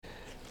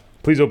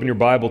Please open your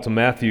Bible to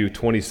Matthew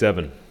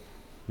 27.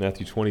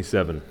 Matthew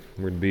 27.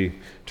 We're going to be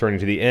turning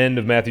to the end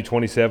of Matthew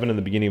 27 and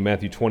the beginning of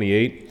Matthew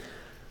 28.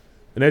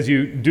 And as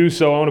you do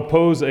so, I want to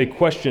pose a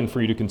question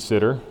for you to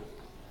consider.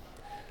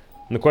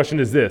 And the question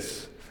is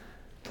this: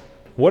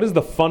 what is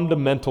the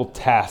fundamental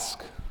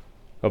task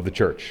of the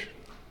church?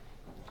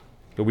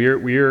 We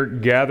are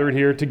gathered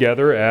here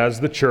together as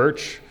the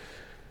church.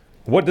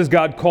 What does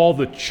God call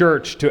the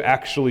church to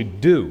actually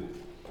do?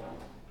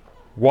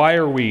 Why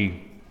are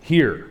we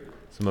here?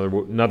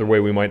 Another way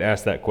we might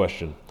ask that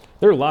question.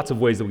 There are lots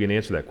of ways that we can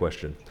answer that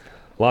question.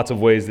 Lots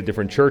of ways that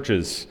different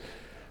churches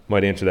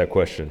might answer that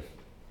question.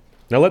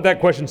 Now let that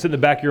question sit in the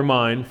back of your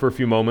mind for a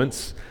few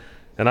moments,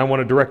 and I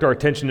want to direct our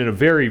attention in a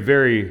very,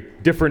 very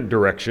different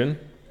direction,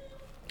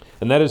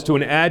 and that is to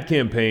an ad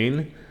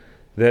campaign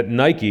that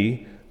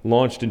Nike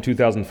launched in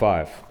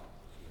 2005.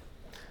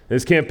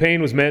 This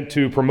campaign was meant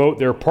to promote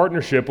their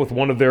partnership with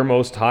one of their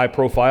most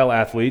high-profile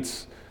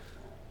athletes,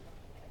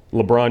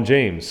 LeBron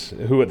James,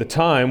 who at the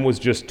time was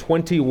just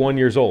 21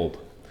 years old.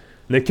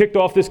 And they kicked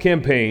off this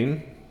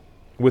campaign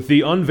with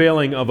the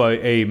unveiling of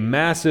a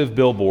massive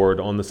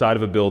billboard on the side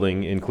of a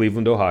building in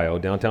Cleveland, Ohio,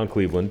 downtown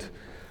Cleveland,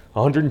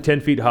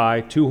 110 feet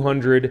high,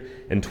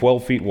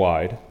 212 feet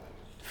wide,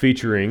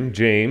 featuring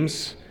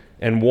James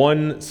and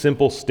one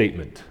simple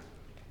statement: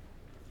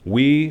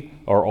 "We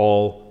are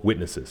all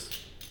witnesses."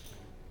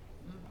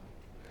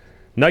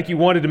 Nike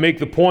wanted to make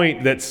the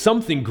point that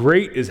something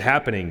great is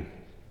happening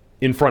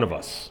in front of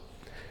us.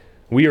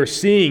 We are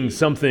seeing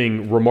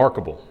something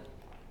remarkable,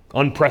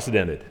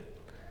 unprecedented,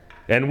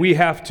 and we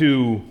have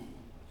to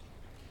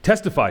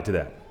testify to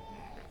that.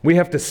 We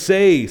have to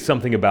say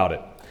something about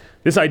it.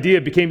 This idea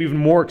became even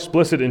more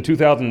explicit in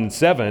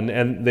 2007,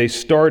 and they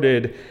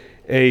started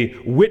a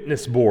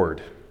witness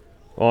board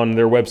on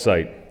their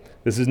website.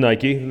 This is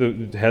Nike,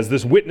 that has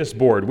this witness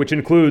board, which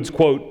includes,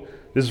 quote,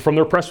 this is from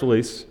their press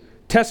release,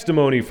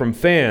 testimony from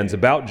fans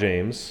about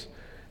James,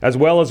 as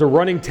well as a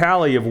running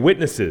tally of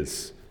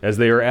witnesses as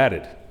they are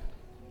added.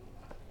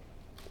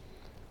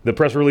 The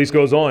press release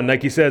goes on.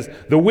 Nike says,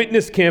 "The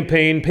witness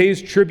campaign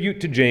pays tribute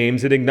to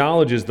James and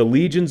acknowledges the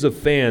legions of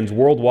fans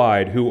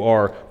worldwide who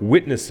are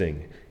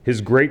witnessing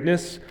his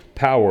greatness,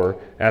 power,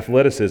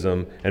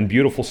 athleticism, and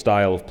beautiful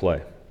style of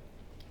play."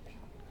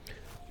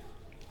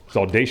 It's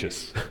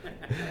audacious.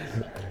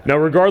 Now,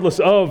 regardless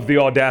of the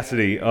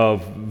audacity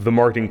of the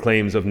marketing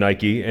claims of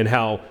Nike and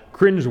how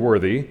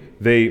cringeworthy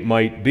they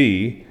might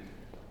be,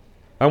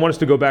 I want us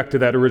to go back to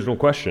that original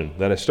question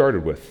that I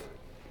started with.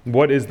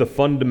 What is the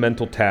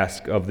fundamental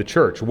task of the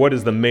church? What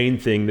is the main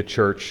thing the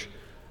church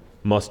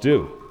must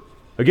do?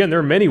 Again, there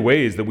are many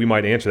ways that we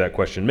might answer that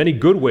question, many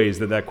good ways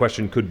that that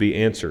question could be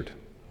answered.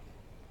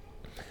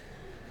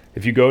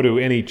 If you go to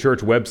any church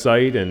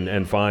website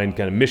and find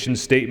kind of mission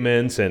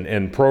statements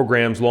and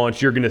programs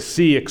launched, you're going to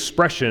see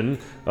expression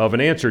of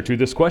an answer to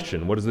this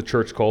question. What is the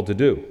church called to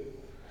do?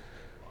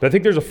 But I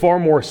think there's a far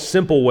more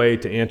simple way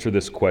to answer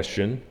this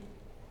question,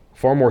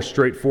 far more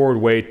straightforward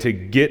way to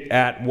get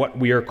at what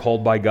we are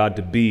called by God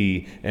to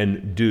be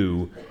and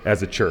do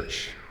as a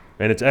church.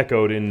 And it's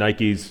echoed in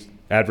Nike's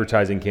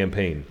advertising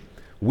campaign.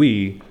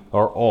 We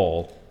are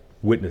all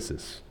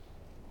witnesses.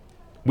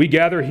 We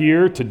gather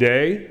here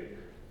today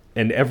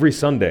and every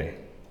Sunday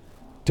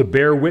to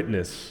bear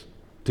witness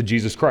to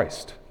Jesus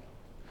Christ.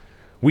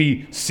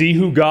 We see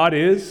who God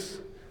is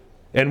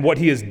and what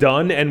he has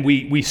done, and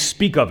we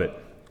speak of it.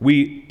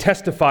 We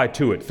testify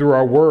to it through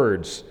our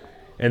words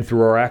and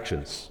through our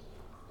actions.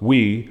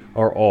 We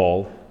are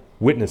all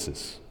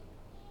witnesses.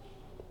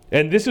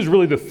 And this is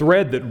really the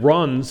thread that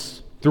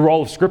runs through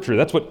all of Scripture.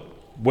 That's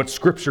what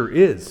Scripture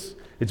is.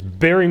 It's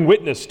bearing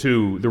witness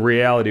to the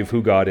reality of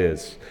who God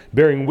is,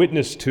 bearing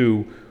witness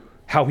to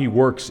how he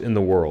works in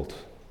the world.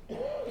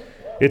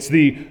 It's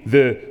the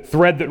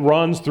thread that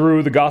runs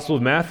through the Gospel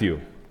of Matthew,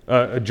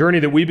 a journey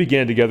that we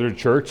began together at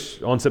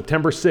church on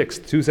September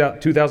 6th,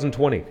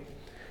 2020.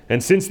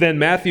 And since then,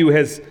 Matthew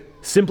has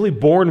simply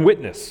borne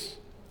witness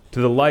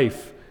to the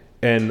life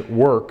and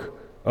work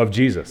of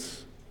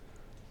Jesus.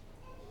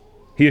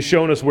 He has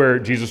shown us where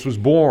Jesus was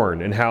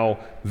born and how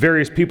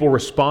various people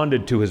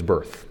responded to his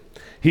birth.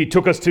 He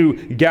took us to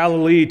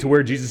Galilee, to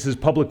where Jesus'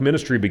 public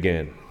ministry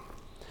began.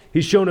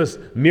 He's shown us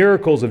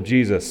miracles of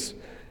Jesus,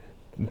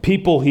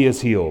 people he has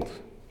healed,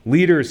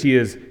 leaders he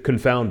has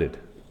confounded.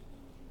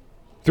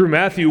 Through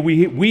Matthew,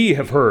 we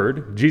have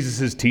heard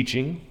Jesus'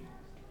 teaching,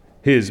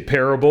 his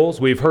parables.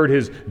 We've heard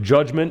his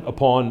judgment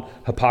upon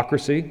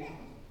hypocrisy.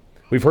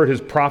 We've heard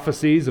his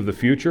prophecies of the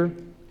future.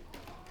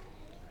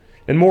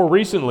 And more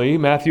recently,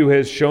 Matthew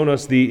has shown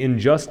us the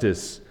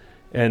injustice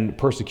and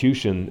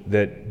persecution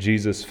that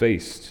Jesus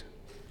faced,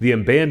 the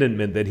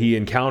abandonment that he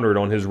encountered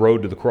on his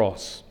road to the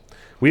cross.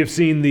 We have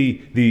seen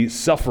the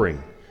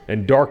suffering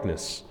and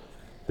darkness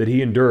that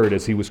he endured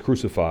as he was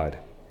crucified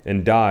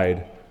and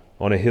died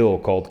on a hill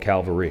called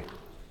Calvary.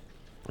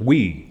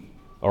 We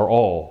are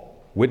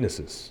all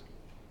witnesses.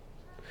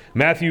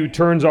 Matthew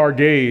turns our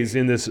gaze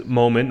in this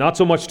moment, not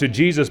so much to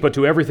Jesus, but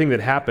to everything that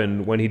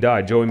happened when he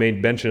died. Joey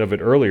made mention of it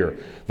earlier.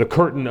 The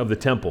curtain of the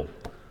temple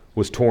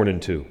was torn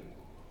in two.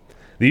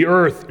 The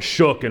earth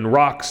shook and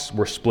rocks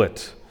were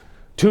split.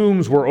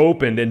 Tombs were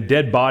opened and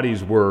dead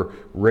bodies were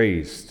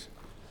raised.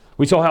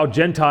 We saw how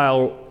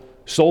Gentile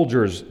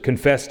soldiers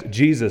confessed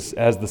Jesus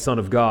as the Son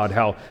of God,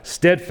 how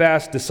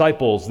steadfast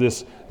disciples,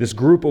 this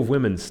group of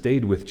women,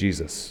 stayed with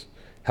Jesus,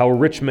 how a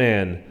rich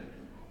man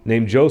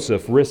named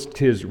Joseph risked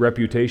his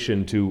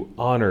reputation to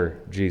honor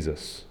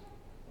Jesus.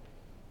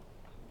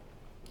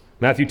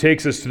 Matthew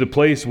takes us to the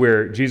place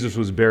where Jesus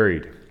was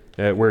buried,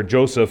 where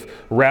Joseph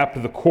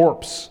wrapped the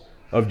corpse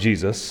of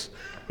Jesus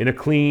in a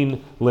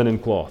clean linen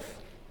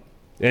cloth,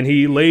 and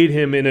he laid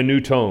him in a new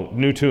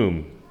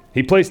tomb.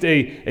 He placed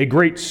a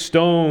great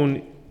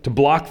stone to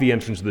block the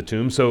entrance of the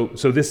tomb so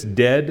this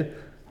dead,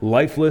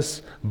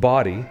 lifeless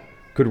body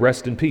could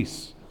rest in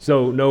peace,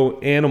 so no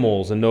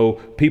animals and no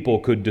people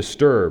could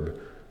disturb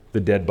the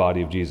dead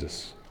body of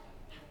Jesus.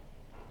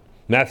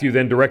 Matthew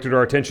then directed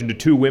our attention to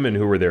two women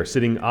who were there,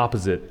 sitting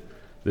opposite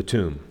the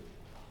tomb,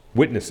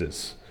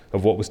 witnesses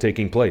of what was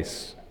taking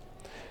place.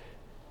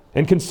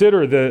 And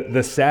consider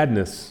the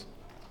sadness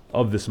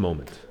of this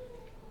moment,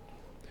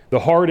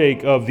 the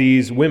heartache of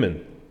these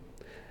women.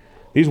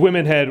 These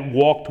women had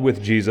walked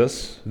with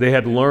Jesus. They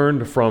had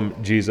learned from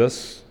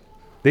Jesus.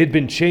 They had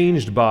been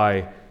changed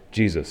by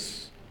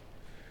Jesus.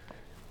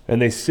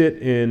 And they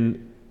sit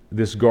in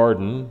this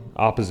garden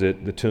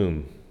opposite the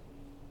tomb.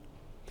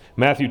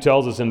 Matthew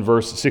tells us in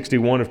verse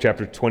 61 of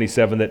chapter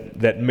 27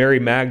 that Mary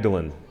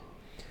Magdalene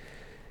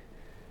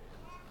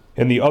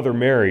and the other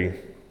Mary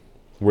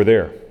were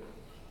there.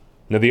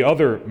 Now, the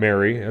other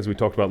Mary, as we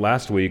talked about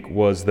last week,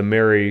 was the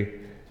Mary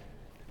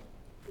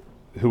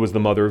who was the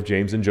mother of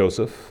James and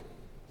Joseph,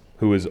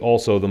 who is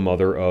also the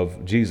mother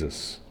of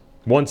Jesus.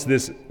 Once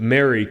this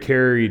Mary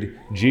carried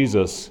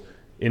Jesus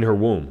in her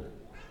womb,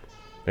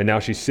 and now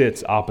she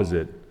sits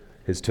opposite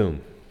his tomb.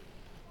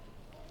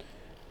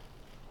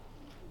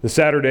 The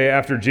Saturday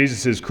after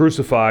Jesus is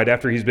crucified,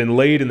 after he's been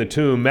laid in the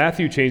tomb,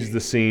 Matthew changes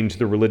the scene to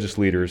the religious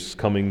leaders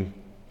coming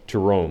to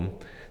Rome,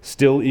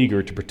 still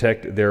eager to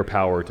protect their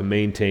power, to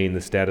maintain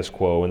the status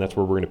quo. And that's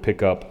where we're going to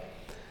pick up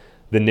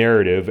the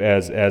narrative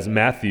as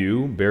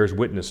Matthew bears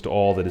witness to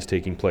all that is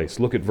taking place.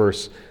 Look at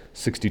verse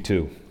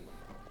 62.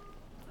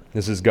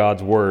 This is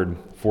God's word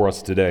for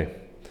us today.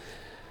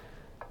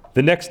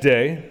 The next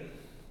day,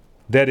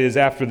 that is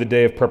after the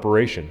day of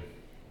preparation,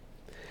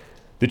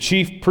 the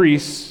chief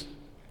priests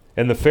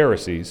and the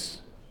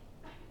Pharisees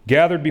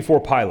gathered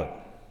before Pilate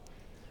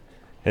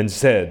and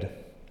said,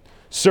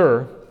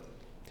 "Sir,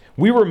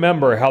 we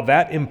remember how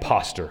that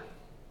impostor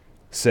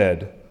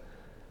said,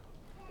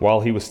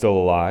 while he was still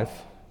alive,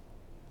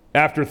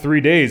 'After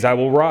 3 days I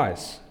will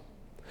rise.'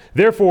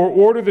 Therefore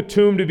order the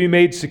tomb to be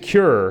made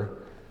secure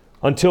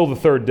until the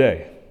third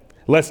day,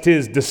 lest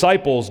his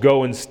disciples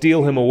go and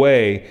steal him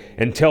away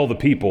and tell the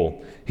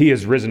people, 'He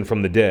has risen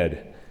from the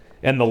dead,'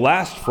 and the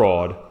last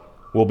fraud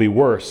will be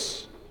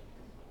worse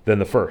than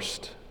the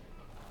first."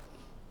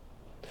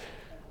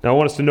 Now I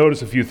want us to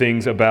notice a few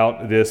things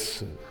about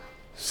this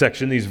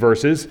section, these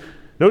verses.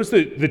 Notice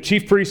that the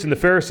chief priests and the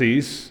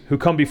Pharisees who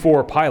come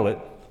before Pilate,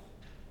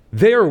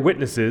 they are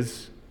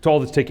witnesses to all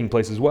that's taking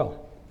place as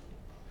well.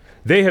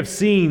 They have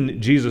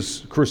seen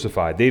Jesus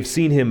crucified. They've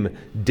seen him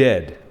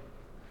dead.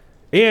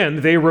 And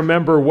they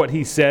remember what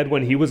he said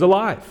when he was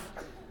alive.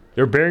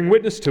 They're bearing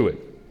witness to it.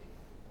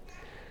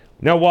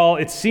 Now, while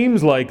it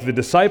seems like the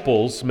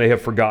disciples may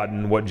have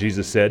forgotten what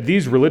Jesus said,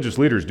 these religious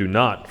leaders do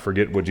not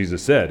forget what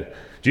Jesus said.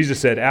 Jesus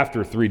said,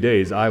 "After 3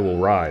 days, I will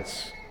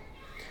rise."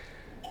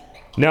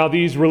 Now,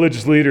 these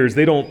religious leaders,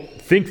 they don't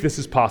think this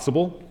is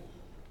possible,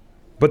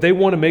 but they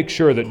want to make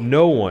sure that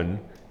no one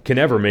can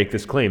ever make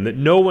this claim, that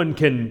no one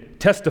can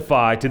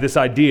testify to this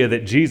idea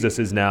that Jesus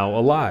is now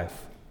alive.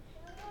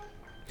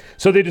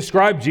 So they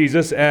describe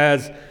Jesus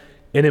as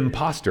an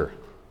imposter,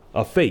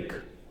 a fake,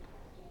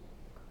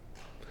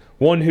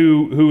 one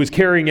who is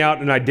carrying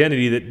out an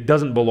identity that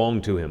doesn't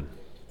belong to him.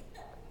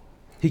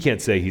 He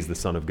can't say he's the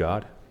Son of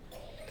God.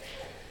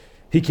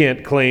 He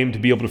can't claim to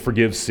be able to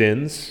forgive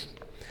sins.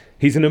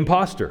 He's an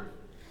imposter.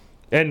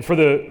 And for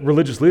the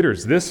religious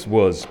leaders, this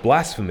was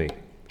blasphemy.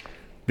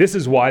 This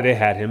is why they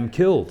had him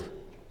killed.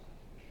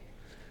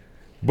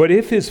 But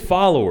if his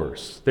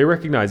followers, they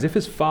recognize, if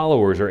his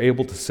followers are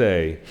able to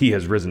say he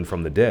has risen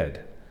from the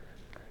dead,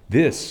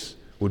 this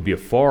would be a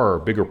far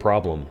bigger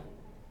problem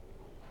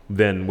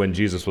than when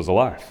Jesus was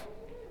alive.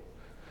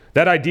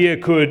 That idea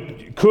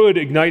could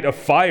ignite a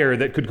fire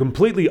that could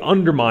completely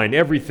undermine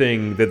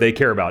everything that they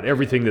care about,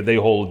 everything that they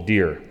hold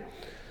dear.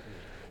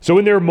 So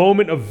in their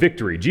moment of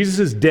victory, Jesus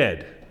is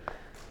dead.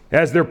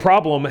 As their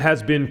problem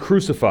has been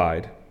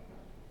crucified,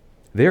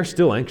 they are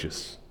still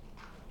anxious.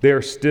 They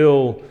are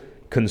still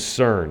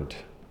concerned.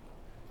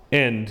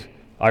 And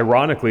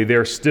ironically,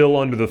 they're still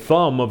under the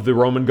thumb of the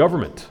Roman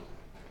government.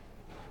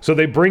 So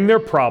they bring their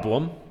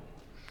problem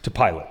to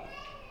Pilate,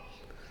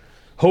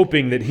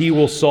 hoping that he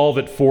will solve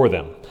it for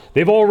them.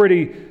 They've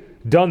already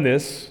done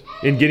this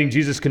in getting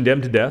Jesus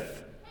condemned to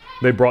death.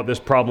 They brought this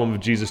problem of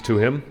Jesus to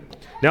him.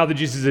 Now that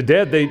Jesus is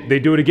dead, they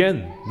do it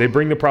again. They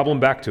bring the problem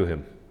back to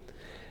him.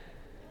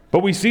 But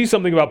we see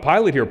something about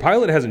Pilate here.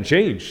 Pilate hasn't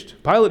changed.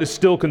 Pilate is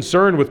still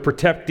concerned with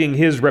protecting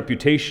his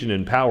reputation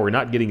and power,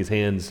 not getting his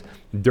hands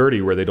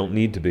dirty where they don't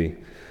need to be.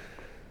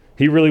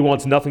 He really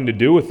wants nothing to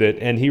do with it,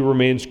 and he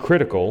remains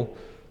critical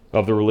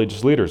of the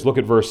religious leaders. Look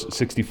at verse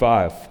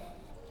 65.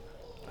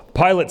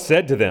 Pilate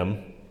said to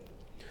them,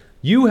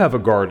 "You have a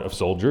guard of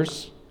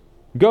soldiers.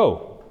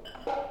 Go,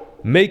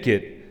 make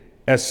it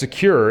as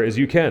secure as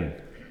you can."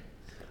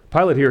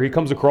 Pilate here, he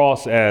comes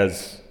across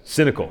as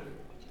cynical.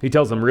 He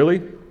tells them,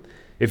 really?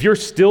 If you're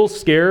still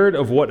scared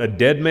of what a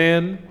dead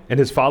man and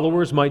his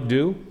followers might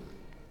do,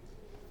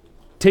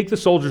 take the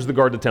soldiers that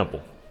guard the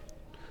temple,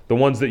 the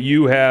ones that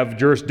you have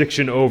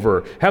jurisdiction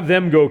over. Have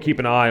them go keep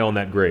an eye on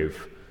that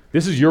grave.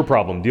 This is your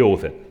problem. Deal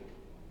with it.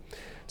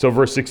 So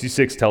verse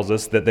 66 tells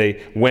us that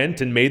they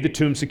went and made the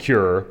tomb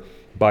secure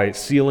by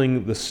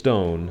sealing the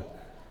stone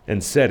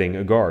and setting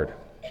a guard.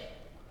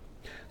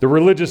 The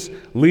religious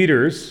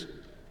leaders,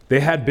 they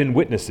had been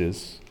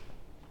witnesses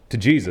to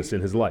Jesus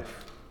in his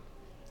life.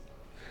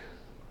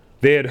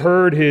 They had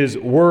heard his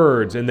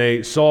words and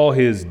they saw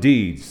his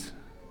deeds,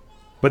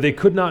 but they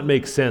could not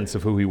make sense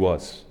of who he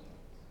was.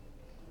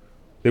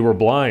 They were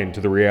blind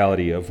to the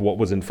reality of what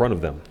was in front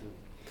of them.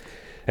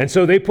 And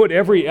so they put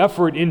every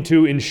effort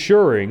into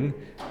ensuring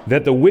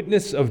that the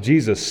witness of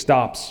Jesus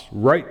stops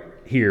right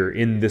here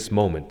in this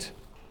moment.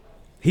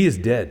 He is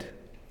dead,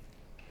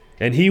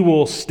 and he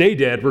will stay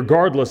dead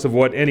regardless of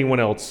what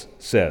anyone else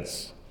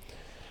says.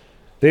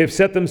 They have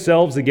set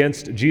themselves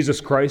against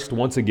Jesus Christ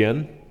once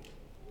again.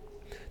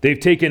 They've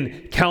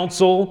taken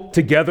counsel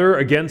together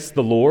against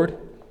the Lord.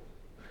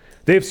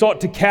 They've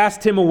sought to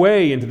cast him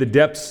away into the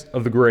depths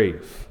of the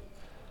grave.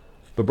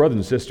 But brothers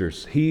and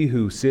sisters, he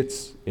who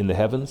sits in the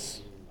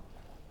heavens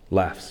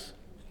laughs.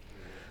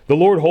 The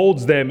Lord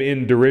holds them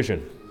in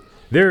derision.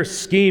 Their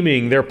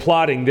scheming, their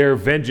plotting, their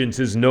vengeance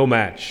is no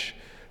match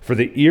for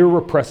the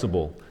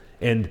irrepressible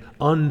and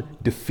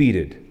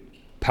undefeated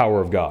power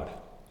of God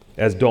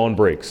as dawn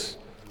breaks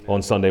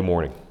on Sunday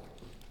morning.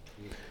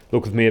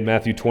 Look with me at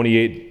Matthew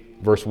 28,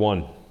 verse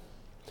 1.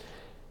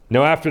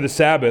 Now after the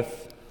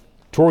Sabbath,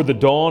 toward the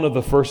dawn of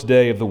the first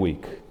day of the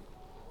week,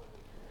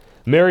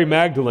 Mary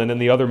Magdalene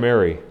and the other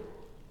Mary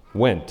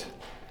went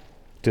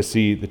to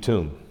see the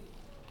tomb.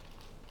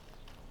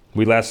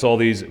 We last saw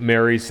these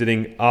Marys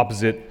sitting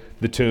opposite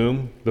the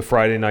tomb the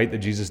Friday night that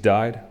Jesus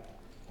died.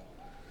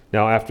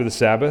 Now after the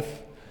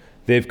Sabbath,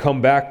 they've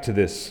come back to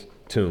this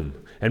tomb.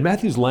 And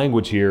Matthew's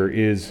language here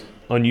is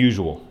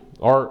unusual.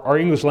 Our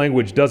English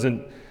language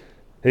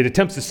it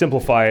attempts to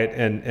simplify it,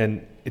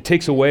 and it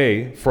takes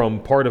away from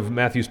part of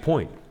Matthew's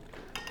point.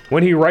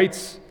 When he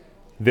writes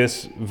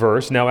this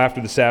verse, now after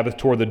the Sabbath,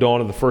 toward the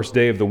dawn of the first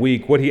day of the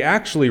week, what he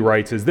actually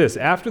writes is this: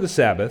 after the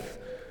Sabbath,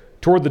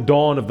 toward the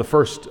dawn of the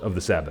first of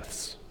the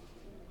Sabbaths.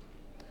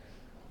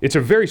 It's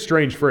a very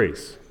strange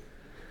phrase.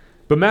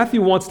 But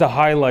Matthew wants to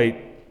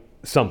highlight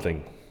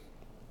something.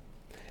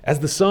 As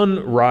the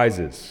sun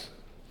rises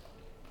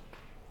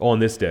on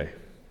this day,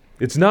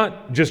 it's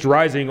not just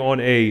rising on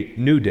a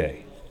new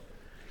day.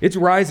 It's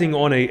rising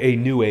on a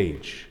new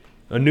age,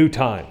 a new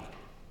time,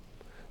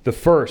 the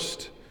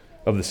first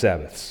of the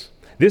Sabbaths.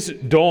 This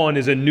dawn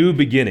is a new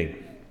beginning.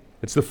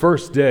 It's the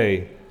first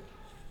day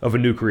of a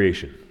new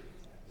creation,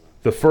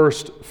 the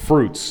first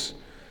fruits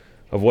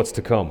of what's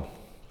to come.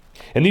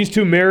 And these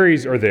two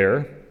Marys are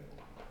there.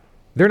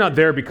 They're not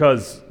there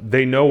because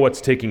they know what's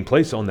taking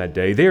place on that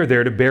day. They are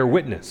there to bear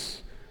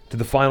witness to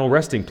the final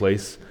resting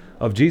place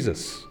of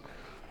Jesus.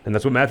 And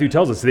that's what Matthew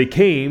tells us. They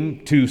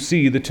came to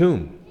see the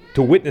tomb,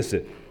 to witness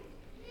it.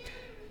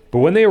 But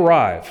when they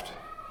arrived,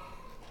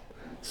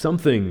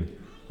 something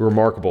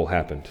remarkable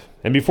happened.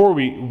 And before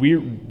we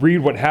read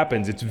what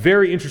happens, it's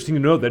very interesting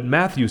to note that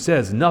Matthew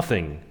says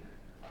nothing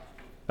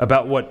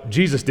about what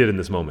Jesus did in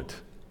this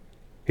moment.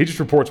 He just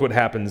reports what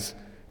happens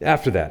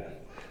after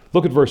that.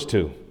 Look at verse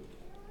 2.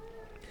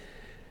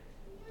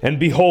 And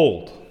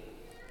behold,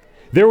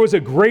 there was a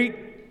great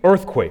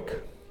earthquake,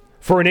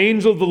 for an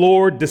angel of the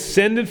Lord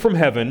descended from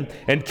heaven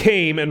and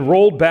came and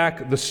rolled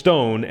back the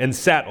stone and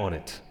sat on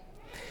it.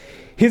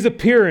 His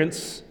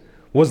appearance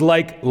was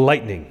like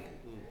lightning,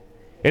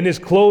 and his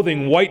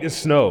clothing white as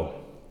snow.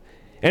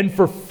 And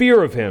for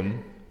fear of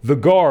him, the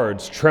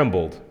guards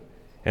trembled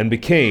and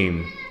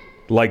became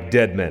like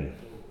dead men.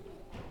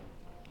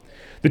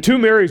 The two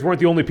Marys weren't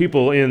the only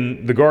people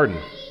in the garden.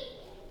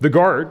 The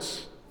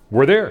guards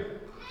were there,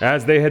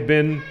 as they had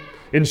been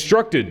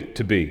instructed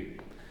to be.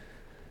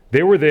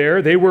 They were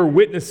there. They were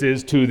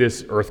witnesses to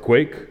this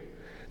earthquake.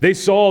 They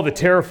saw the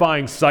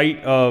terrifying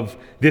sight of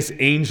this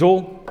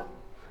angel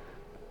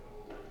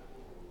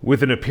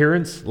with an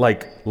appearance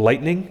like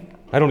lightning.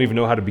 I don't even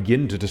know how to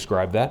begin to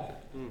describe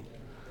that.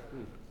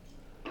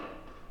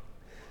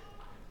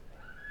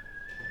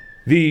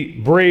 The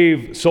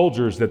brave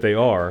soldiers that they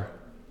are,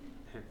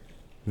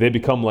 they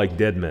become like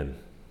dead men.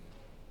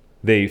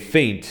 They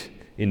faint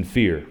in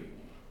fear.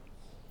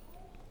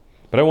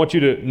 But I want you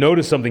to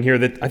notice something here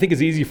that I think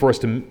is easy for us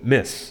to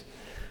miss.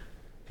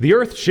 The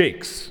earth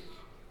shakes,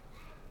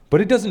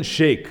 but it doesn't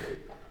shake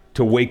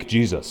to wake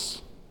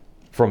Jesus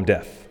from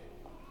death.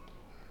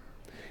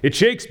 It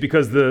shakes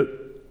because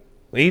the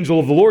angel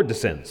of the Lord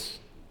descends.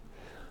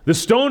 The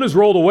stone is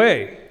rolled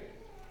away,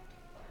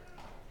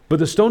 but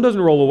the stone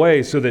doesn't roll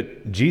away so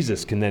that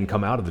Jesus can then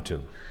come out of the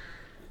tomb.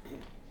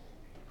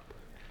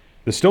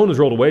 The stone is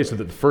rolled away so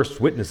that the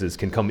first witnesses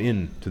can come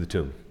into the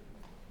tomb.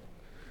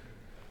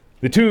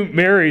 The two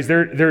Marys,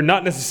 they're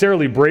not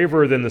necessarily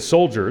braver than the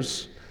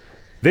soldiers.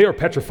 They are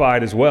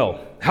petrified as well.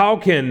 How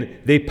can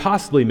they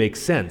possibly make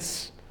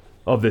sense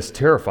of this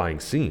terrifying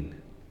scene?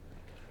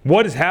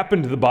 What has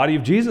happened to the body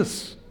of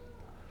Jesus?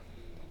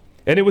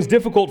 And it was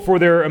difficult for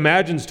their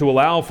imagines to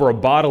allow for a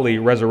bodily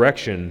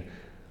resurrection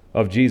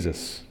of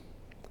Jesus.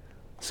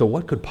 So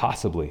what could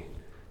possibly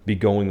be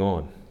going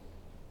on?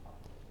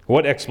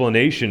 What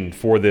explanation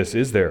for this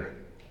is there?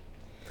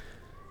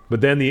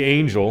 But then the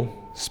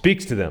angel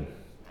speaks to them.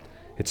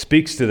 It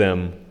speaks to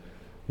them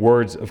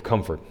words of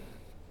comfort.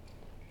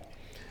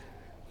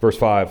 Verse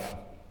 5,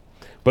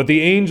 but the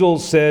angel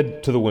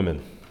said to the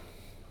women,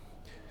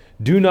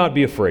 do not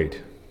be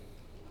afraid.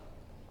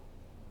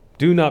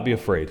 Do not be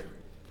afraid.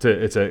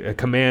 It's a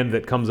command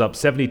that comes up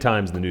 70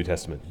 times in the New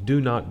Testament. Do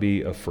not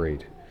be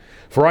afraid.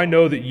 For I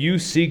know that you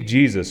seek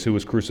Jesus who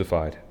was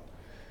crucified.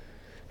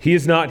 He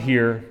is not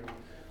here,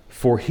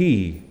 for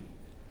he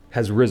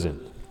has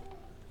risen,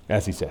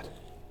 as he said.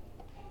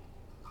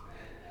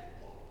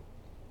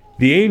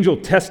 The angel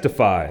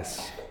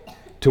testifies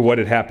to what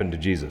had happened to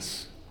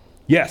Jesus.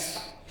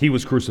 Yes, he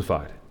was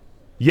crucified.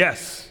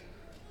 Yes,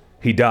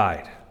 he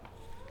died.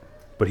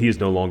 But he is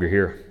no longer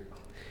here.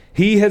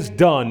 He has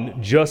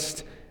done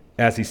just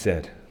as he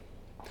said.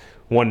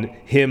 One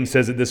hymn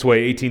says it this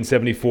way,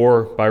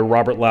 1874, by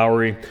Robert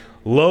Lowry.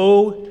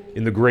 Lo,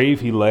 in the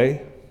grave he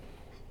lay,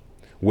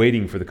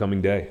 waiting for the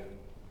coming day.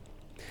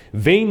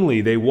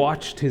 Vainly they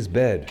watched his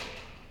bed.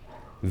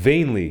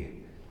 Vainly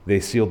they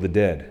sealed the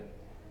dead.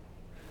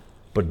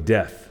 But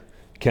death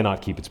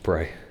cannot keep its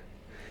prey.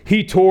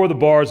 He tore the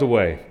bars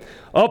away.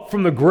 Up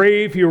from the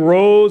grave he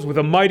arose with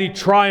a mighty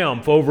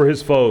triumph over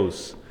his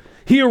foes.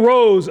 He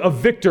arose a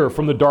victor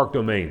from the dark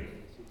domain.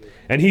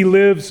 And he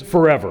lives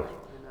forever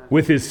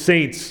with his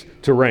saints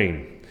to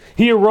reign.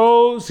 He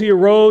arose,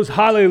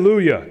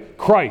 hallelujah,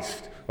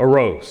 Christ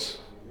arose.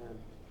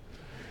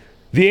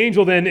 The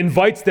angel then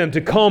invites them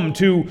to come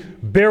to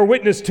bear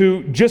witness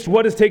to just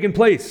what has taken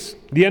place.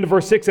 The end of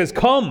verse 6 says,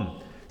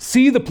 come,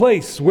 see the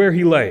place where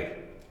he lay.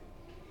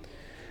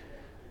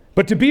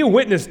 But to be a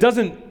witness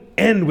doesn't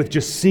end with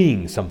just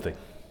seeing something.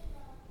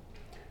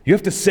 You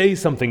have to say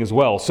something as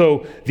well.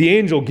 So the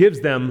angel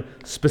gives them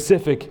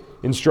specific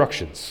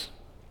instructions.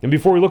 And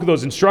before we look at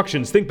those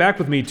instructions, think back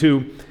with me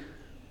to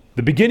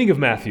the beginning of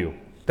Matthew.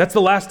 That's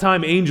the last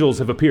time angels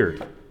have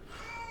appeared.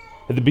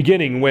 At the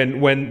beginning,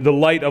 when the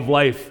light of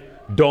life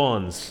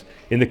dawns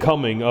in the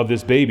coming of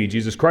this baby,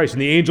 Jesus Christ.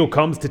 And the angel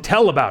comes to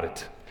tell about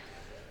it.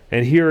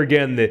 And here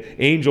again,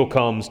 the angel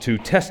comes to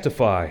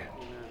testify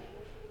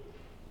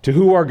to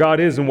who our God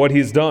is and what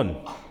he's done.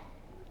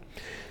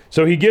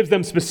 So he gives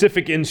them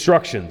specific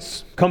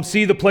instructions. Come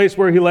see the place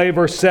where he lay,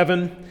 verse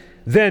 7.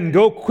 Then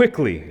go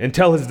quickly and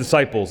tell his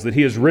disciples that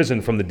he is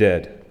risen from the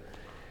dead.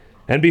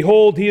 And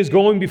behold, he is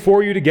going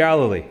before you to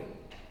Galilee.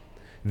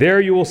 There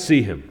you will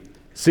see him.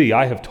 See,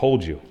 I have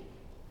told you.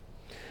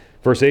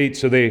 Verse 8,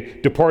 so they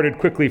departed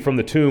quickly from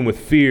the tomb with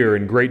fear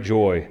and great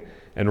joy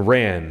and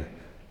ran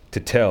to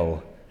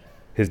tell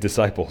his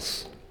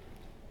disciples.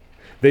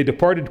 They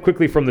departed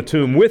quickly from the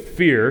tomb with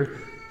fear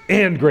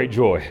and great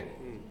joy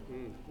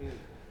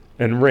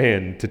and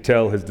ran to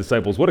tell his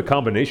disciples. What a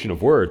combination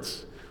of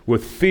words.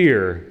 With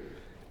fear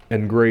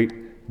and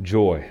great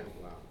joy.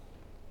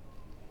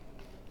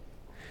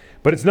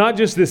 But it's not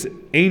just this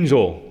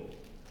angel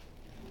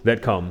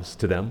that comes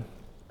to them.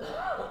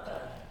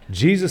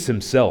 Jesus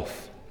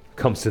himself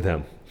comes to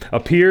them,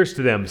 appears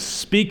to them,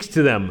 speaks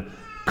to them,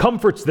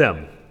 comforts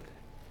them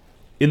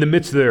in the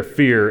midst of their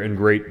fear and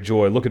great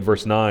joy. Look at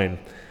verse 9.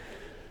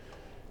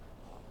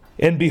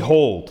 And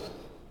behold,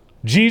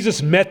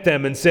 Jesus met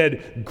them and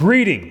said,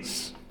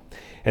 greetings.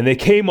 And they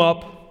came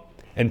up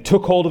and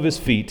took hold of his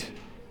feet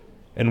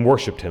and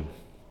worshipped him.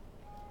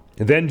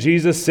 And then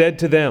Jesus said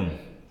to them,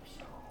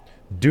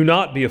 do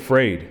not be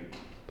afraid.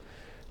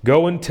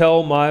 Go and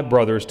tell my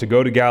brothers to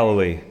go to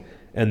Galilee,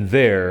 and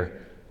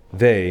there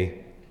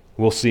they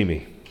will see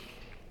me.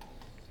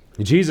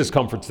 Jesus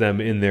comforts them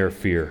in their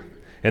fear,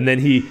 and then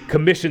he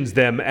commissions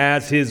them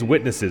as his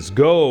witnesses.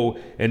 Go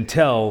and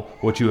tell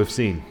what you have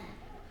seen.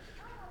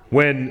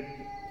 When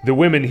the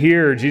women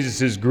hear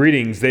Jesus'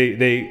 greetings,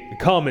 they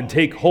come and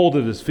take hold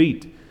of his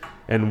feet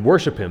and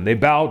worship him. They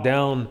bow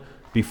down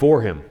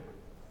before him.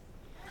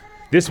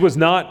 This was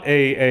not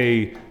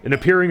an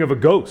appearing of a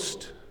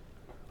ghost,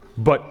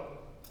 but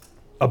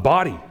a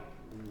body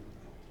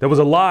that was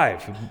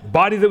alive, a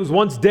body that was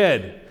once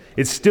dead.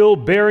 It's still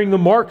bearing the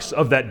marks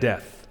of that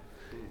death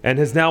and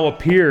has now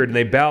appeared, and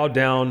they bow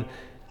down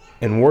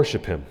and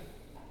worship him.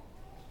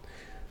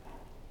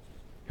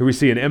 Here we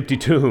see an empty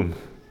tomb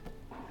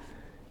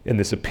in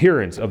this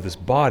appearance of this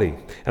body.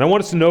 And I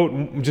want us to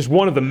note just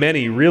one of the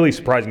many really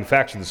surprising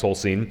facts of this whole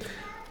scene.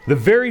 The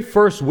very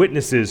first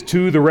witnesses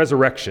to the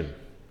resurrection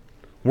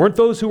weren't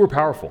those who were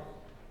powerful.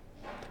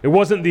 It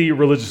wasn't the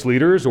religious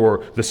leaders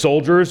or the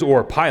soldiers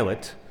or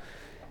Pilate.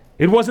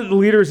 It wasn't the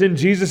leaders in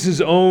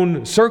Jesus'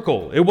 own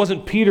circle. It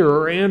wasn't Peter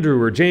or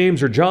Andrew or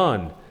James or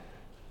John.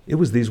 It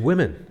was these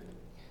women.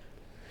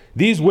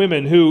 These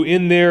women who,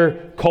 in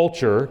their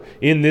culture,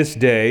 in this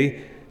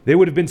day, they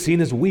would have been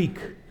seen as weak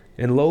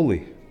and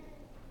lowly.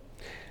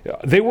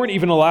 They weren't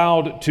even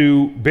allowed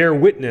to bear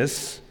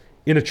witness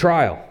in a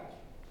trial.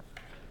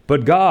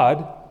 But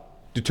God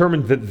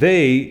determined that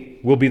they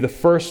will be the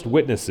first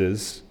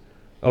witnesses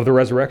of the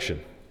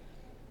resurrection.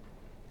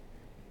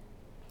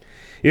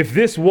 If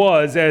this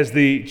was, as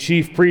the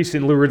chief priests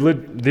and the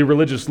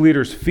religious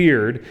leaders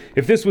feared,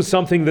 if this was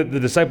something that the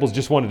disciples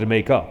just wanted to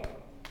make up,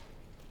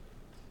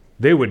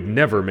 they would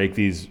never make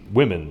these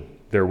women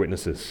their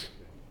witnesses.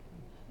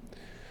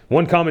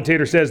 One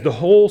commentator says the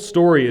whole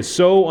story is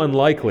so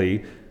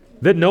unlikely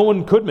that no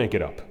one could make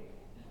it up.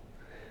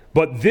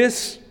 But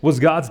this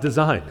was God's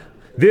design.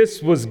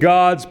 This was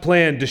God's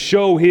plan to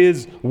show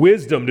His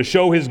wisdom, to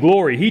show His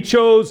glory. He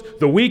chose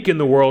the weak in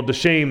the world to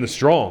shame the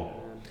strong.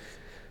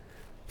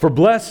 For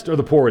blessed are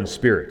the poor in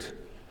spirit,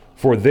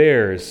 for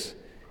theirs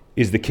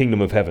is the kingdom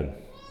of heaven.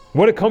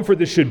 What a comfort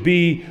this should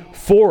be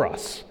for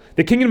us.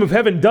 The kingdom of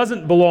heaven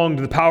doesn't belong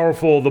to the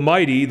powerful, the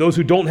mighty, those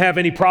who don't have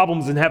any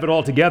problems and have it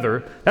all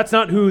together. That's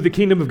not who the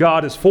kingdom of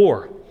God is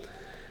for.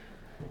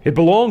 It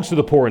belongs to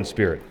the poor in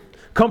spirit.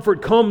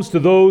 Comfort comes to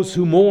those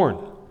who mourn.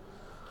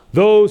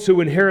 Those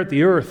who inherit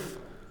the earth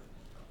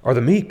are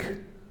the meek.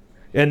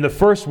 And the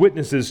first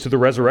witnesses to the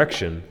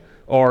resurrection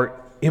are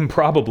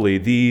improbably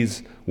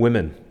these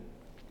women.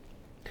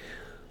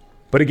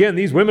 But again,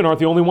 these women aren't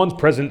the only ones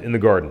present in the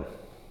garden.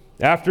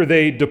 After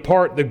they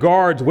depart, the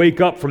guards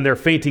wake up from their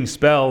fainting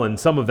spell, and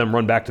some of them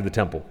run back to the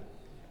temple.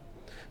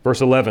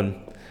 Verse 11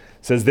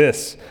 says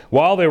this,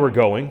 while they were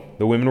going,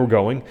 the women were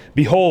going,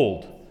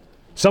 behold,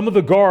 some of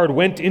the guard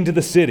went into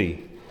the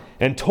city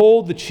and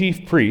told the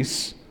chief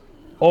priests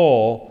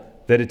all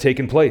that had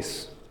taken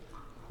place.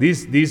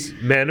 These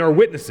men are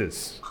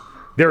witnesses.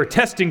 They're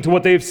attesting to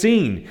what they've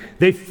seen.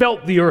 They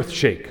felt the earth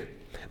shake.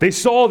 They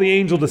saw the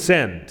angel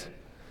descend.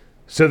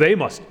 So they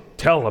must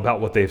tell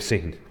about what they've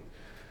seen.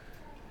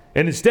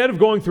 And instead of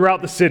going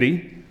throughout the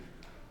city,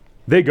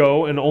 they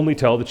go and only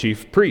tell the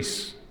chief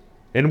priests.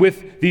 And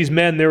with these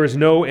men, there is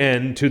no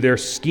end to their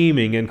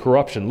scheming and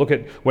corruption. Look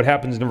at what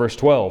happens in verse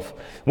 12.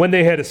 When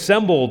they had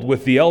assembled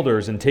with the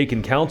elders and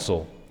taken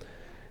counsel,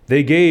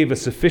 they gave a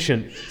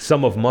sufficient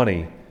sum of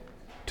money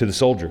to the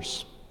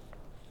soldiers.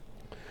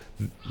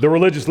 The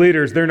religious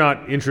leaders, they're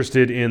not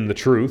interested in the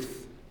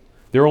truth.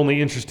 They're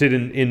only interested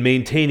in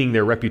maintaining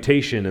their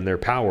reputation and their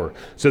power.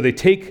 So they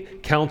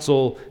take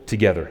counsel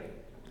together.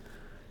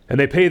 And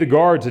they pay the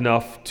guards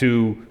enough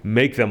to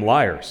make them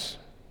liars.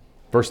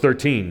 Verse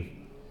 13.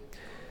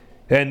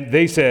 And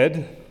they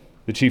said,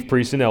 the chief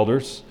priests and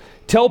elders,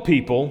 tell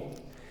people,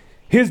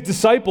 his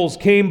disciples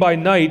came by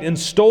night and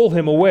stole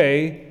him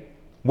away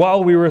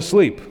while we were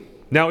asleep.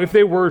 Now, if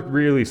they were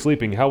really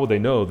sleeping, how would they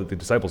know that the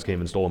disciples came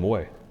and stole him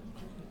away?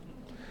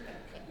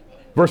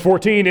 Verse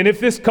 14, and if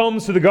this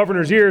comes to the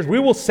governor's ears, we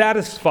will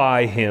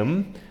satisfy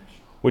him,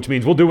 which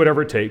means we'll do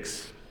whatever it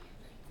takes,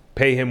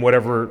 pay him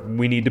whatever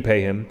we need to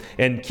pay him,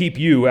 and keep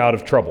you out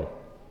of trouble.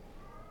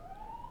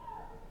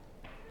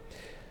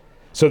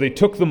 So they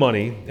took the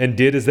money and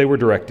did as they were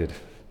directed.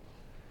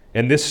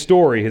 And this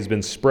story has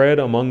been spread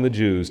among the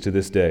Jews to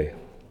this day.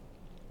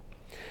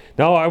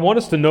 Now, I want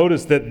us to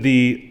notice that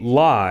the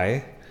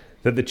lie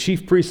that the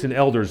chief priests and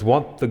elders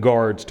want the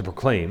guards to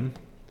proclaim,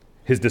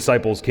 his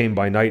disciples came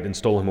by night and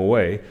stole him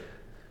away,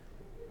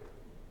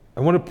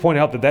 I want to point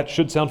out that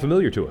should sound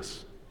familiar to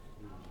us.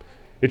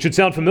 It should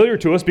sound familiar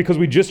to us because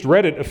we just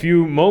read it a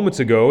few moments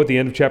ago at the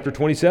end of chapter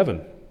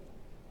 27.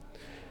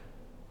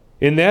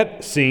 In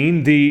that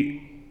scene,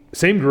 the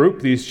same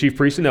group, these chief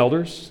priests and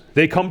elders,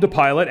 they come to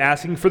Pilate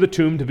asking for the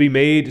tomb to be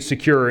made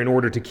secure in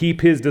order to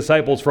keep his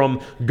disciples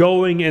from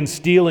going and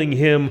stealing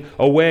him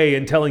away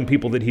and telling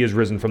people that he has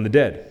risen from the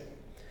dead.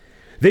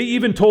 They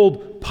even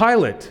told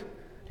Pilate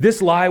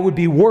this lie would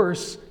be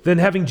worse than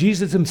having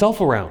Jesus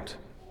himself around.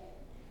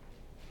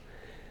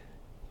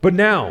 But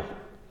now,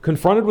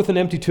 confronted with an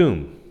empty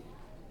tomb,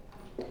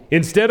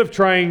 instead of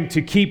trying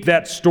to keep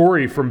that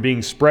story from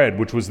being spread,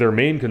 which was their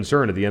main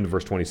concern at the end of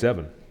verse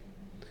 27,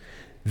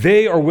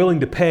 they are willing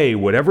to pay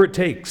whatever it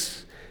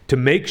takes to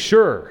make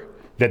sure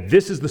that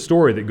this is the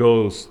story that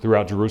goes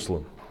throughout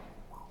Jerusalem.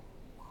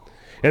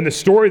 And the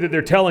story that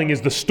they're telling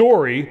is the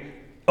story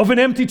of an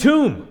empty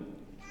tomb.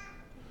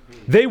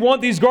 They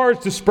want these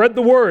guards to spread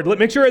the word.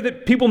 Make sure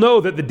that people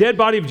know that the dead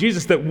body of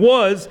Jesus that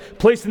was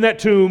placed in that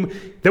tomb,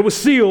 that was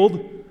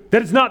sealed,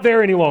 that it's not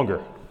there any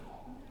longer.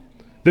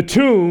 The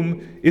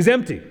tomb is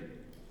empty.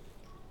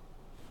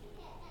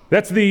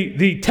 That's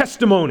the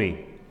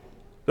testimony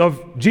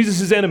of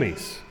Jesus'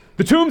 enemies.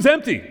 The tomb's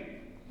empty.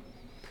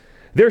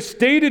 Their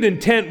stated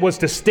intent was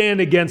to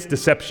stand against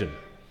deception.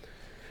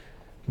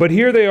 But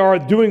here they are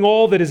doing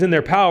all that is in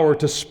their power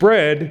to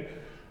spread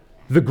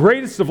the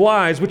greatest of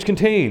lies, which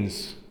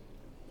contains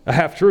a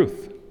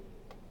half-truth.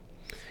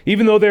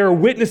 Even though they are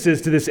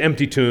witnesses to this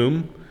empty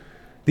tomb,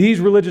 These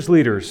religious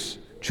leaders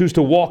choose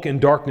to walk in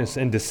darkness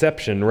and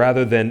deception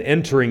rather than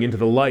entering into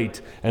the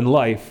light and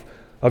life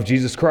of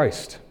Jesus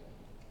Christ.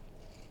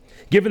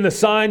 Given the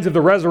signs of the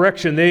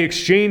resurrection, they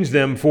exchange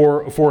them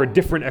for a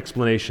different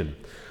explanation,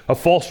 a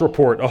false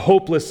report, a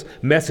hopeless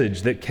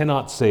message that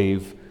cannot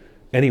save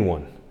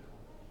anyone.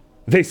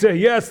 They say,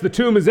 yes, the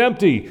tomb is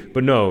empty,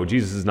 but no,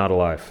 Jesus is not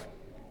alive.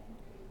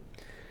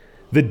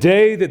 The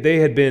day that they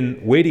had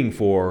been waiting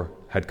for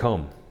had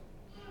come.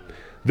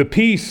 The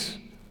peace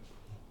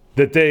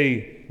that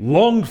they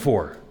longed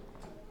for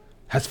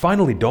has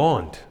finally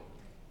dawned.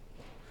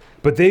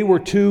 But they were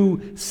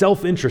too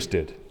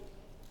self-interested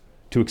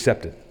to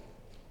accept it.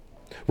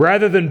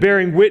 Rather than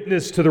bearing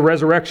witness to the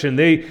resurrection,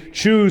 they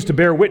choose to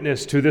bear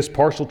witness to this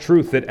partial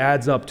truth that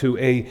adds up to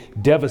a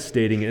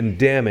devastating and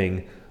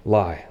damning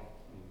lie.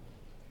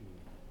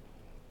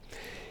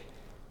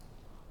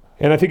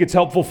 And I think it's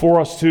helpful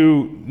for us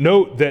to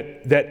note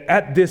that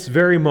at this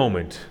very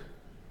moment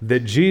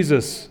that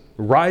Jesus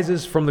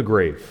rises from the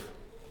grave,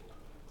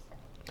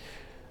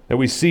 that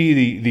we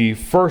see the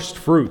first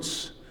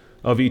fruits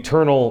of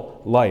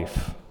eternal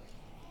life.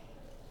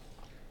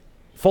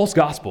 False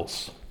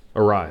gospels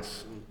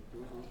arise.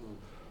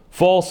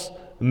 False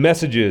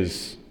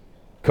messages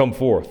come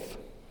forth.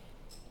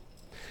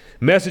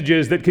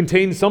 Messages that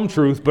contain some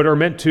truth but are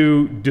meant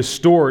to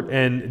distort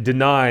and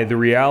deny the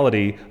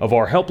reality of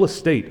our helpless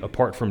state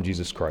apart from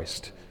Jesus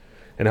Christ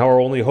and how our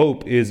only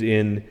hope is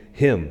in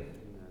Him.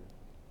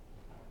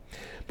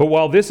 But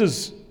while this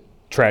is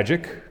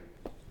tragic,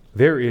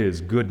 there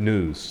is good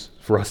news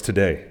for us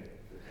today.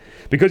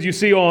 Because you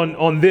see,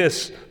 on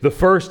this, the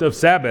first of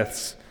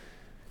Sabbaths,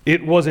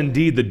 it was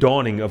indeed the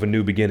dawning of a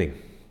new beginning.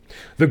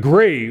 The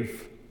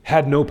grave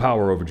had no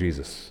power over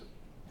Jesus.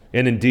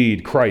 And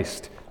indeed,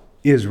 Christ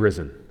is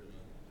risen.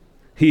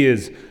 He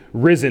is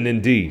risen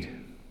indeed.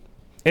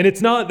 And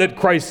it's not that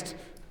Christ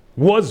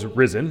was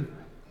risen.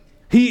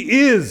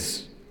 He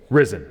is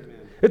risen.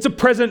 It's a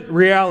present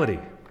reality.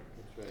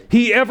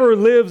 He ever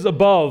lives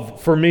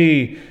above for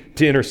me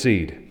to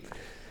intercede.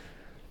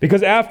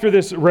 Because after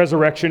this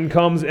resurrection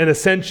comes an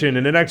ascension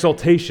and an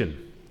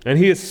exaltation, and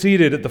He is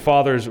seated at the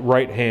Father's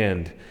right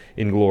hand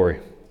in glory.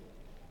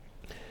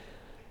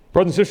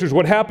 Brothers and sisters,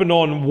 what happened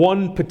on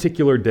one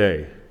particular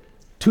day,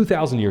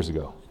 2,000 years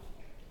ago,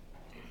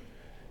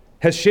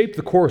 has shaped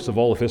the course of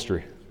all of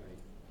history.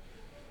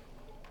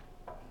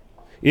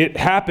 It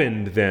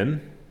happened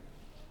then.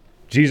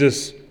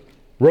 Jesus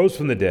rose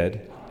from the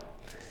dead,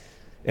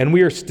 and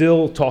we are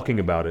still talking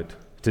about it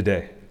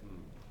today.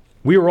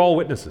 We are all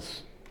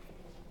witnesses.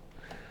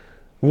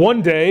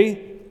 One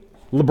day,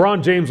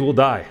 LeBron James will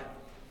die.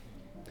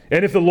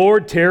 And if the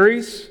Lord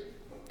tarries,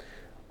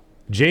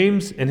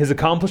 James and his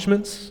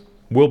accomplishments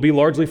will be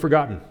largely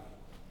forgotten.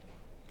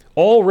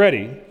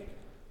 Already,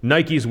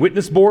 Nike's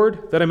witness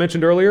board that I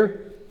mentioned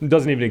earlier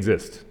doesn't even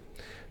exist.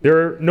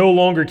 They're no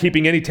longer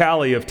keeping any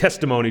tally of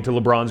testimony to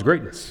LeBron's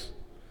greatness.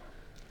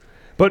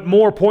 But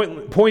more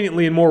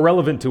poignantly and more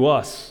relevant to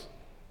us,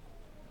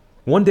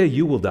 one day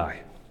you will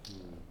die.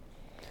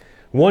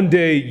 One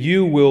day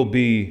you will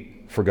be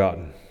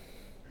forgotten.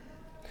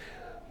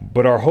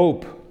 But our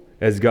hope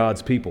as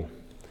God's people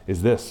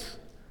is this: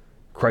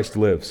 Christ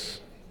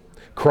lives.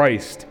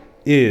 Christ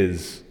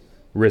is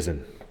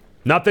risen.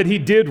 Not that He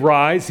did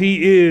rise,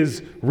 He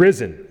is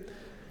risen,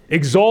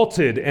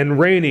 exalted and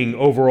reigning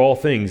over all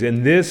things.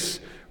 And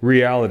this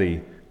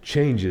reality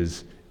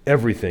changes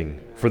everything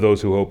for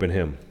those who hope in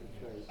Him.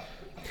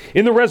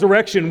 In the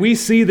resurrection, we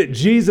see that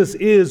Jesus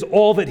is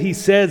all that He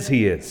says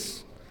He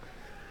is.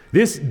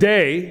 This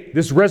day,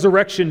 this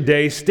resurrection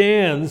day,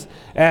 stands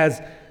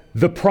as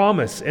the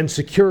promise and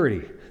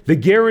security, the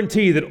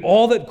guarantee that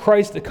all that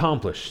Christ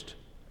accomplished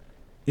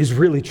is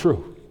really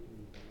true.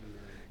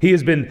 He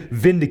has been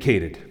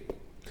vindicated.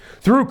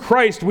 Through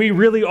Christ, we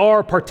really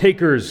are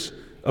partakers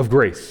of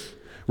grace,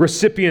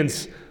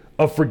 recipients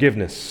of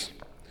forgiveness.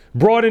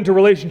 Brought into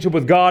relationship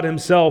with God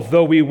Himself,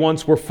 though we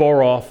once were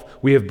far off,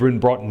 we have been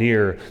brought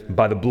near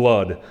by the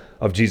blood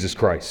of Jesus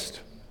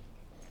Christ.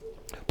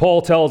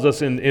 Paul tells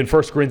us in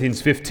 1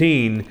 Corinthians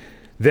 15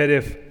 that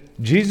if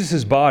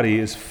Jesus' body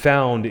is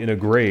found in a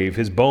grave,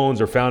 His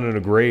bones are found in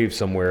a grave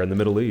somewhere in the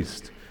Middle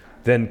East,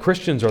 then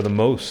Christians are the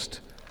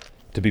most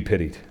to be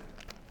pitied.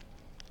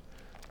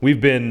 We've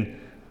been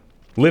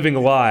living a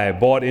lie,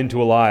 bought into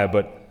a lie,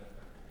 but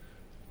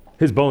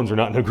His bones are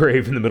not in a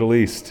grave in the Middle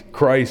East.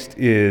 Christ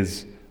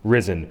is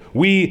risen.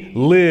 We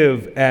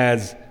live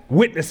as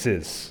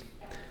witnesses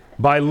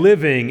by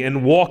living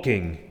and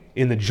walking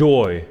in the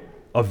joy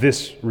of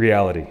this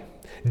reality.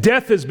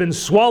 Death has been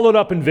swallowed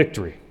up in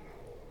victory.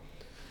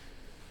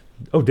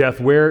 Oh,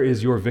 death, where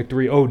is your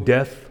victory? Oh,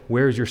 death,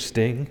 where is your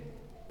sting?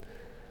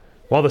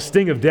 While the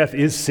sting of death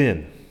is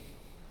sin,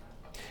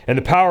 and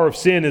the power of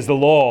sin is the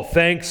law,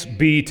 thanks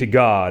be to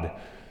God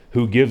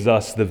who gives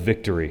us the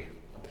victory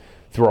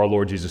through our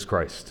Lord Jesus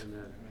Christ.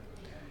 Amen.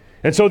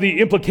 And so the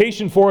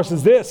implication for us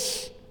is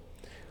this: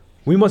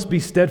 we must be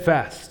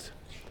steadfast,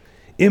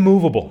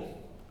 immovable,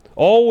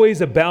 always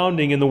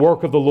abounding in the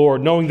work of the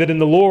Lord, knowing that in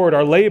the Lord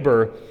our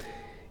labor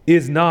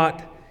is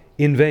not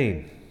in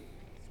vain.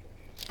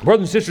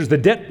 Brothers and sisters, the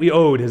debt we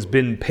owed has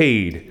been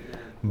paid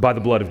by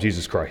the blood of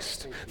Jesus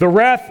Christ. The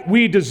wrath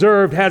we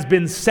deserved has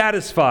been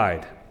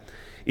satisfied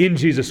in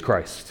Jesus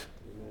Christ.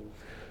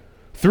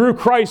 Through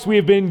Christ, we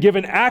have been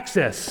given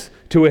access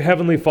to a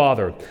heavenly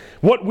Father.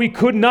 What we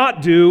could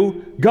not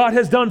do, God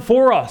has done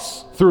for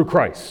us through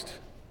Christ.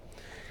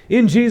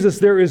 In Jesus,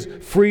 there is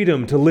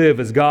freedom to live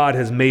as God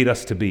has made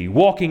us to be,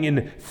 walking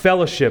in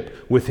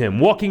fellowship with Him,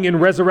 walking in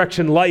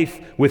resurrection life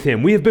with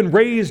Him. We have been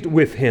raised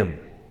with Him.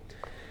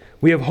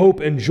 We have hope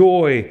and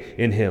joy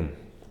in Him.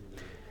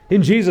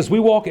 In Jesus, we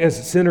walk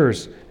as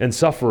sinners and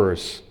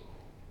sufferers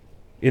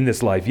in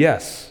this life,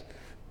 yes,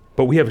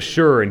 but we have a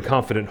sure and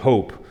confident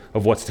hope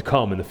of what's to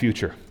come in the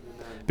future,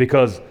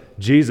 because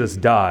Jesus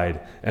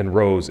died and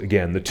rose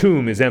again. The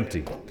tomb is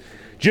empty.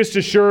 Just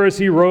as sure as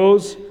He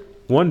rose,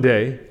 one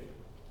day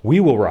we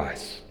will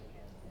rise.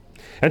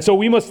 And so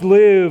we must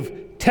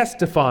live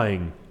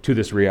testifying to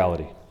this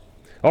reality.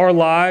 Our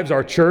lives,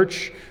 our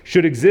church,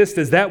 should exist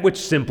as that which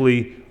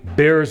simply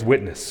bears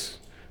witness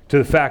to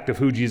the fact of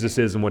who Jesus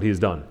is and what He has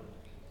done.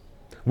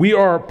 We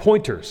are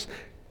pointers,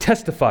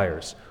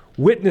 testifiers,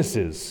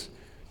 witnesses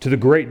to the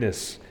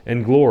greatness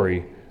and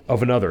glory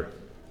of another.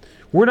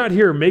 We're not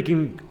here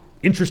making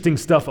interesting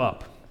stuff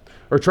up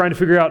or trying to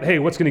figure out, hey,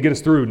 what's going to get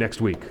us through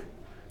next week?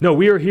 No,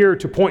 we are here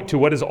to point to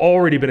what has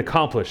already been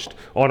accomplished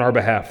on our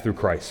behalf through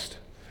Christ.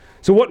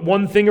 So what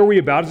one thing are we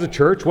about as a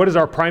church? What is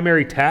our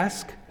primary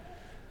task?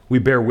 We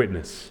bear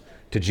witness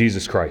to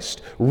Jesus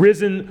Christ,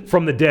 risen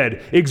from the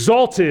dead,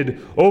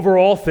 exalted over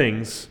all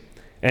things,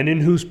 and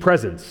in whose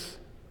presence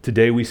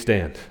today we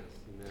stand.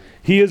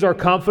 He is our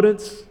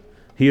confidence.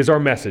 He is our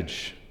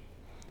message.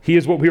 He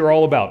is what we are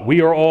all about.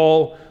 We are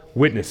all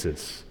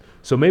witnesses.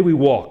 So may we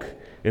walk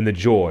in the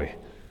joy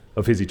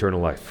of His eternal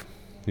life.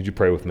 Would you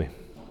pray with me?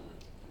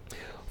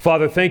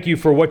 Father, thank You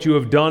for what You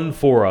have done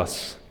for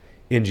us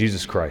in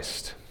Jesus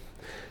Christ.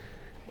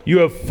 You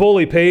have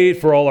fully paid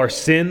for all our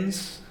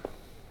sins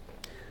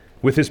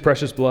with His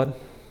precious blood.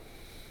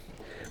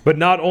 But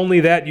not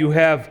only that, You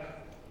have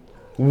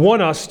won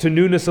us to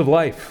newness of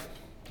life.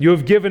 You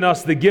have given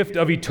us the gift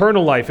of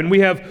eternal life, and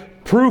we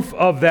have proof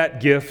of that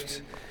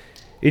gift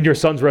in Your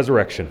Son's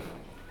resurrection.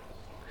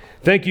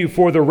 Thank You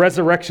for the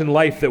resurrection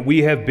life that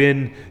we have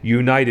been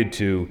united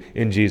to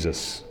in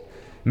Jesus.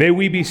 May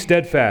we be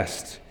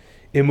steadfast,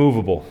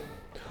 immovable,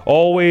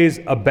 always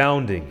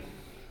abounding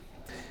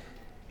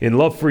in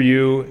love for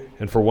You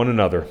and for one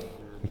another.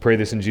 We pray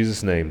this in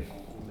Jesus' name.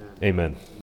 Amen.